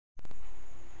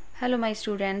Hello my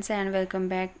students and welcome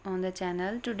back on the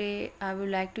channel. Today I would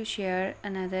like to share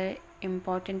another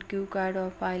important cue card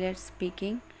of pilot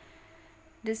speaking.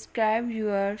 Describe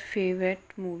your favorite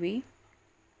movie.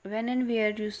 When and where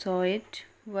you saw it,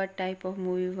 what type of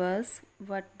movie was,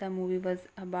 what the movie was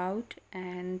about,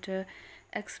 and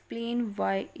explain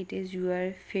why it is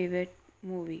your favorite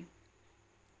movie.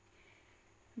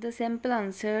 The simple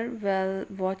answer: well,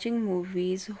 watching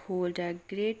movies hold a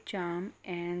great charm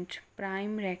and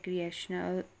prime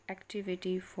recreational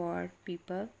activity for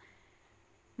people.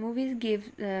 Movies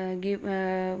give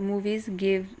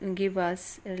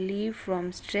us relief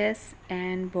from stress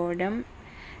and boredom,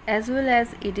 as well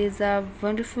as it is a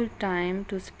wonderful time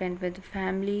to spend with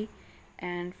family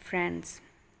and friends.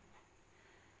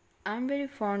 I'm very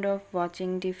fond of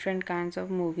watching different kinds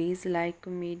of movies like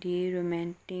comedy,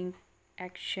 romantic,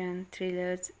 action,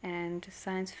 thrillers, and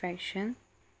science fiction.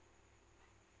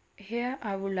 Here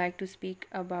I would like to speak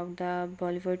about the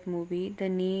Bollywood movie. The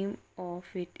name of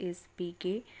it is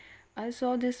PK. I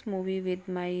saw this movie with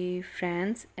my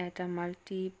friends at a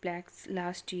multiplex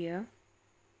last year.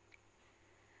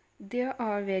 There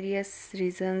are various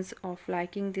reasons of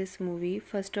liking this movie.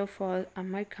 First of all,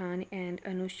 Amar Khan and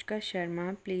Anushka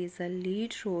Sharma plays a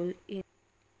lead role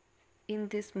in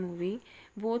this movie.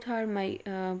 Both are my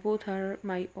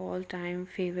all-time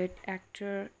favorite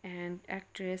actor and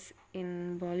actress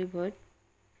in Bollywood.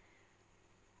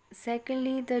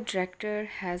 Secondly, the director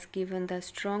has given the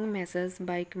strong message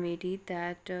by comedy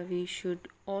that we should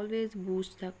always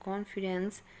boost the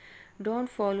confidence, don't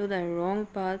follow the wrong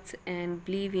paths, and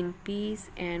believe in peace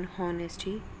and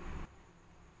honesty.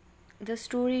 The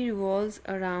story revolves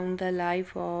around the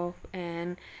life of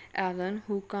an alien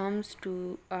who comes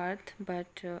to Earth,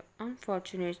 but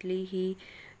unfortunately, he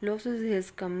loses his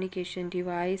communication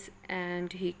device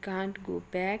and he can't go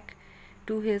back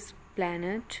to his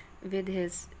planet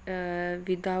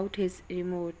without his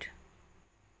remote.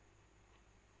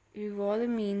 Revolve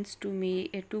means to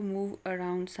move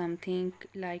around something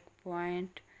like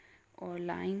point or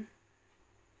line.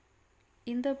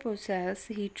 In the process,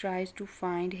 he tries to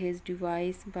find his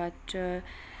device, but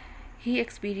he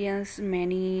experiences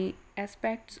many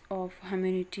aspects of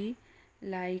humanity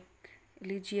like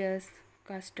religious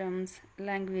customs,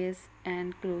 language,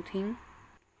 and clothing.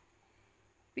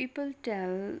 People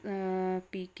tell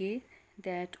PK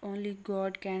that only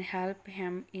God can help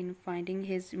him in finding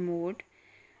his remote.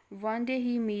 One day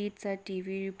he meets a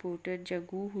TV reporter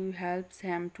Jagu who helps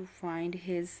him to find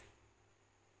his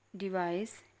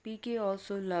device. PK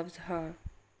also loves her.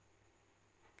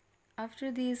 After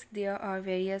this, there are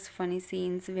various funny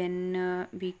scenes when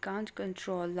we can't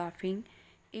control laughing.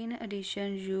 In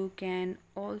addition, you can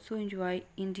also enjoy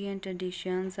Indian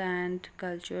traditions and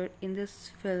culture in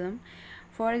this film.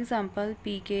 For example,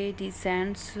 PK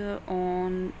descends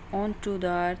onto the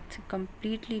earth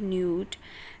completely nude.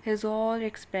 His all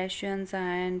expressions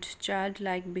and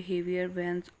childlike behavior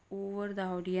wins over the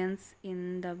audience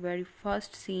in the very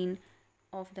first scene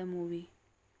of the movie.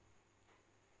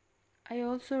 I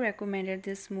also recommended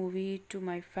this movie to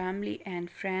my family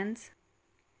and friends.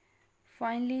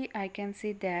 Finally, I can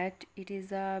say that it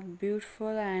is a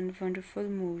beautiful and wonderful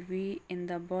movie in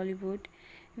the Bollywood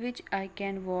which I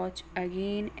can watch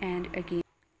again and again.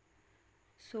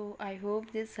 So I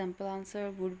hope this simple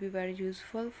answer would be very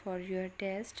useful for your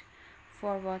test.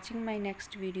 For watching my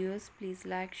next videos, please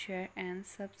like, share and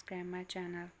subscribe my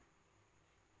channel.